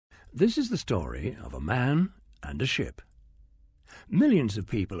This is the story of a man and a ship. Millions of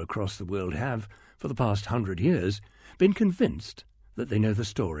people across the world have, for the past 100 years, been convinced that they know the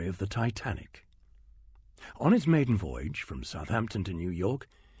story of the Titanic. On its maiden voyage from Southampton to New York,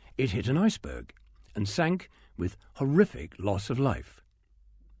 it hit an iceberg and sank with horrific loss of life.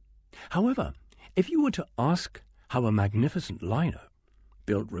 However, if you were to ask how a magnificent liner,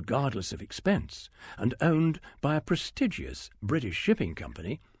 built regardless of expense and owned by a prestigious British shipping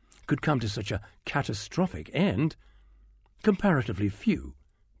company, could come to such a catastrophic end, comparatively few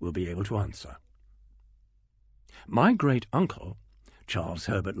will be able to answer. My great-uncle, Charles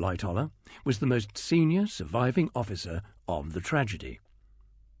Herbert Lightoller, was the most senior surviving officer of the tragedy.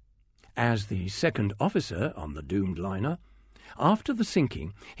 As the second officer on the doomed liner, after the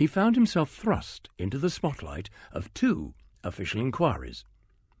sinking he found himself thrust into the spotlight of two official inquiries,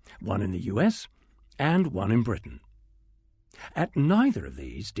 one in the US and one in Britain. At neither of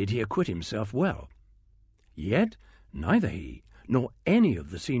these did he acquit himself well. Yet neither he nor any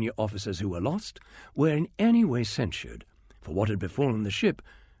of the senior officers who were lost were in any way censured for what had befallen the ship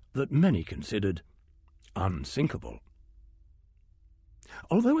that many considered unsinkable.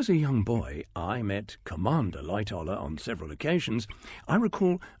 Although as a young boy I met Commander Lightoller on several occasions, I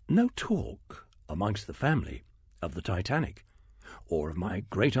recall no talk amongst the family of the Titanic, or of my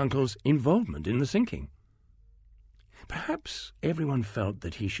great-uncle's involvement in the sinking. Perhaps everyone felt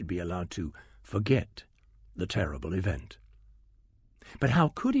that he should be allowed to forget the terrible event. But how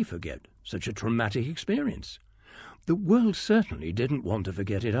could he forget such a traumatic experience? The world certainly didn't want to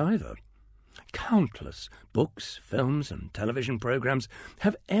forget it either. Countless books, films, and television programs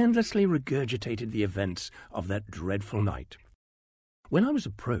have endlessly regurgitated the events of that dreadful night. When I was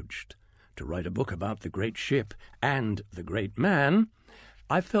approached to write a book about the great ship and the great man,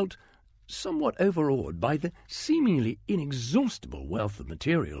 I felt somewhat overawed by the seemingly inexhaustible wealth of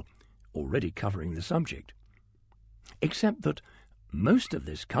material already covering the subject, except that most of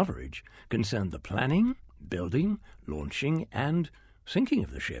this coverage concerned the planning, building, launching, and sinking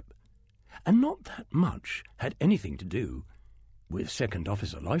of the ship, and not that much had anything to do with Second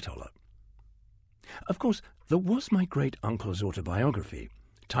Officer Lightoller. Of course, there was my great-uncle's autobiography,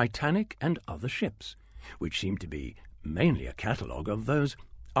 Titanic and Other Ships, which seemed to be mainly a catalogue of those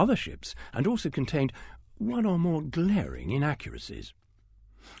other ships and also contained one or more glaring inaccuracies.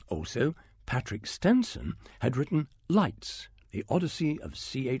 Also, Patrick Stenson had written Lights, the Odyssey of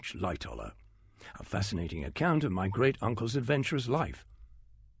C.H. Lightoller, a fascinating account of my great-uncle's adventurous life.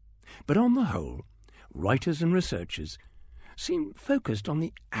 But on the whole, writers and researchers seem focused on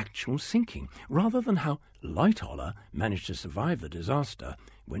the actual sinking rather than how Lightoller managed to survive the disaster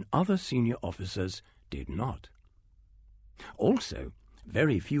when other senior officers did not. Also,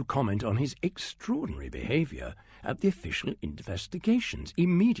 very few comment on his extraordinary behaviour at the official investigations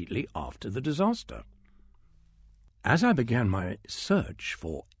immediately after the disaster. As I began my search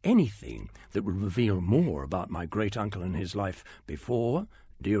for anything that would reveal more about my great-uncle and his life before,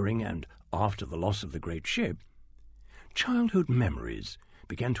 during, and after the loss of the great ship, childhood memories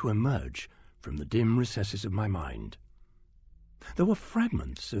began to emerge from the dim recesses of my mind. There were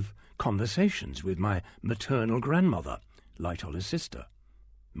fragments of conversations with my maternal grandmother, Lightoller's sister,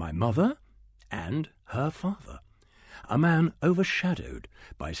 my mother, and her father, a man overshadowed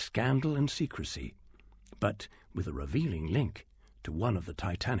by scandal and secrecy, but with a revealing link to one of the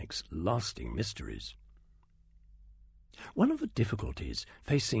Titanic's lasting mysteries. One of the difficulties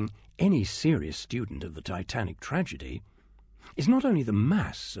facing any serious student of the Titanic tragedy is not only the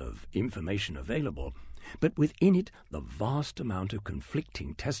mass of information available, but within it the vast amount of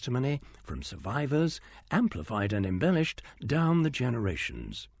conflicting testimony from survivors, amplified and embellished down the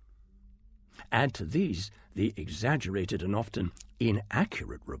generations. Add to these the exaggerated and often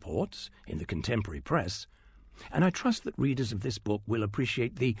inaccurate reports in the contemporary press, and I trust that readers of this book will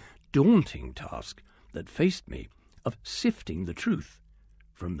appreciate the daunting task that faced me of sifting the truth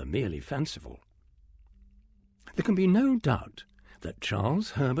from the merely fanciful. There can be no doubt that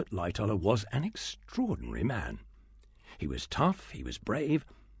Charles Herbert Lightoller was an extraordinary man. He was tough, he was brave,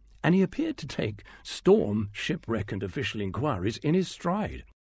 and he appeared to take storm, shipwreck, and official inquiries in his stride.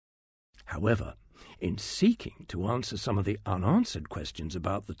 However, in seeking to answer some of the unanswered questions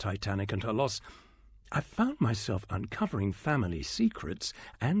about the Titanic and her loss, I found myself uncovering family secrets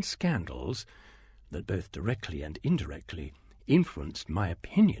and scandals that both directly and indirectly influenced my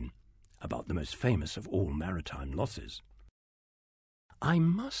opinion about the most famous of all maritime losses. I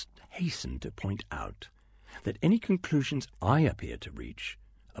must hasten to point out that any conclusions I appear to reach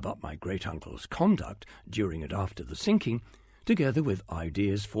about my great-uncle's conduct during and after the sinking together with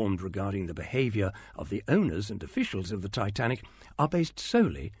ideas formed regarding the behaviour of the owners and officials of the Titanic, are based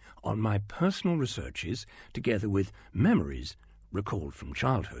solely on my personal researches together with memories recalled from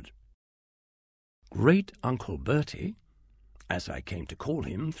childhood. Great Uncle Bertie, as I came to call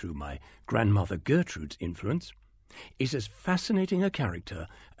him through my grandmother Gertrude's influence, is as fascinating a character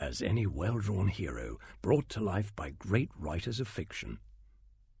as any well-drawn hero brought to life by great writers of fiction.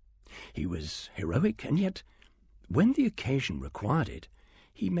 He was heroic, and yet, when the occasion required it,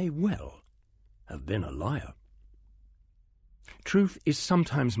 he may well have been a liar. Truth is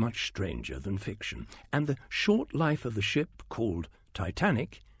sometimes much stranger than fiction, and the short life of the ship called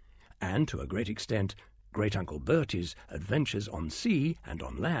Titanic, and to a great extent Great Uncle Bertie's adventures on sea and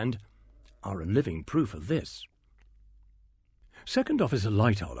on land, are a living proof of this. Second Officer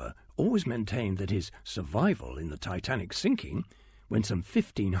Lightoller always maintained that his survival in the Titanic sinking, when some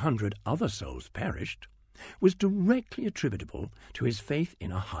 1,500 other souls perished, was directly attributable to his faith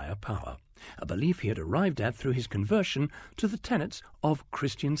in a higher power, a belief he had arrived at through his conversion to the tenets of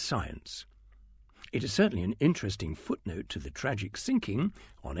Christian Science. It is certainly an interesting footnote to the tragic sinking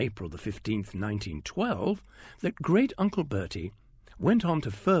on April the 15th, 1912, that Great Uncle Bertie went on to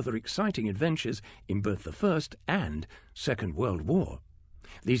further exciting adventures in both the First and Second World War.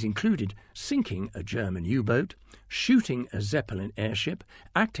 These included sinking a German U-boat, shooting a Zeppelin airship,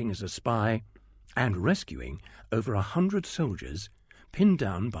 acting as a spy, and rescuing over 100 soldiers pinned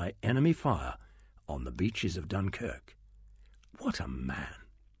down by enemy fire on the beaches of Dunkirk. What a man!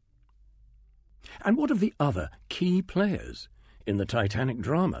 And what of the other key players in the Titanic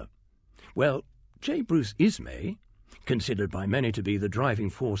drama? Well, J. Bruce Ismay, considered by many to be the driving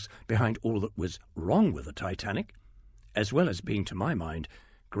force behind all that was wrong with the Titanic, as well as being, to my mind,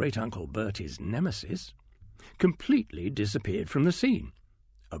 Great Uncle Bertie's nemesis, completely disappeared from the scene,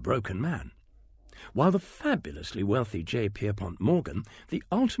 a broken man, while the fabulously wealthy J. Pierpont Morgan, the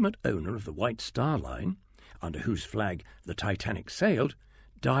ultimate owner of the White Star Line, under whose flag the Titanic sailed,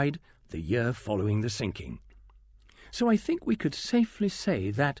 died the year following the sinking. So I think we could safely say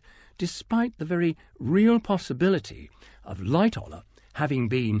that, despite the very real possibility of Lightoller having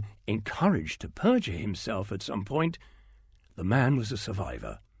been encouraged to perjure himself at some point, the man was a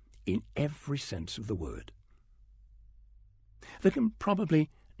survivor in every sense of the word. There can probably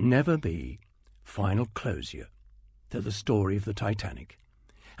never be final closure to the story of the Titanic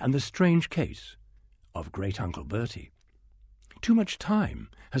and the strange case of Great Uncle Bertie. Too much time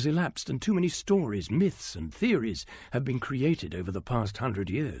has elapsed and too many stories, myths and theories have been created over the past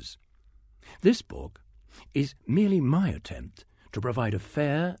 100 years. This book is merely my attempt to provide a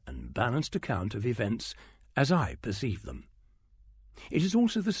fair and balanced account of events as I perceive them. It is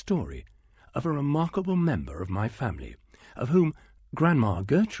also the story of a remarkable member of my family, of whom Grandma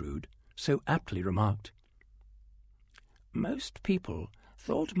Gertrude so aptly remarked, "Most people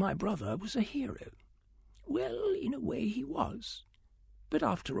thought my brother was a hero. Well, in a way he was. But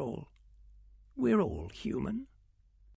after all, we're all human."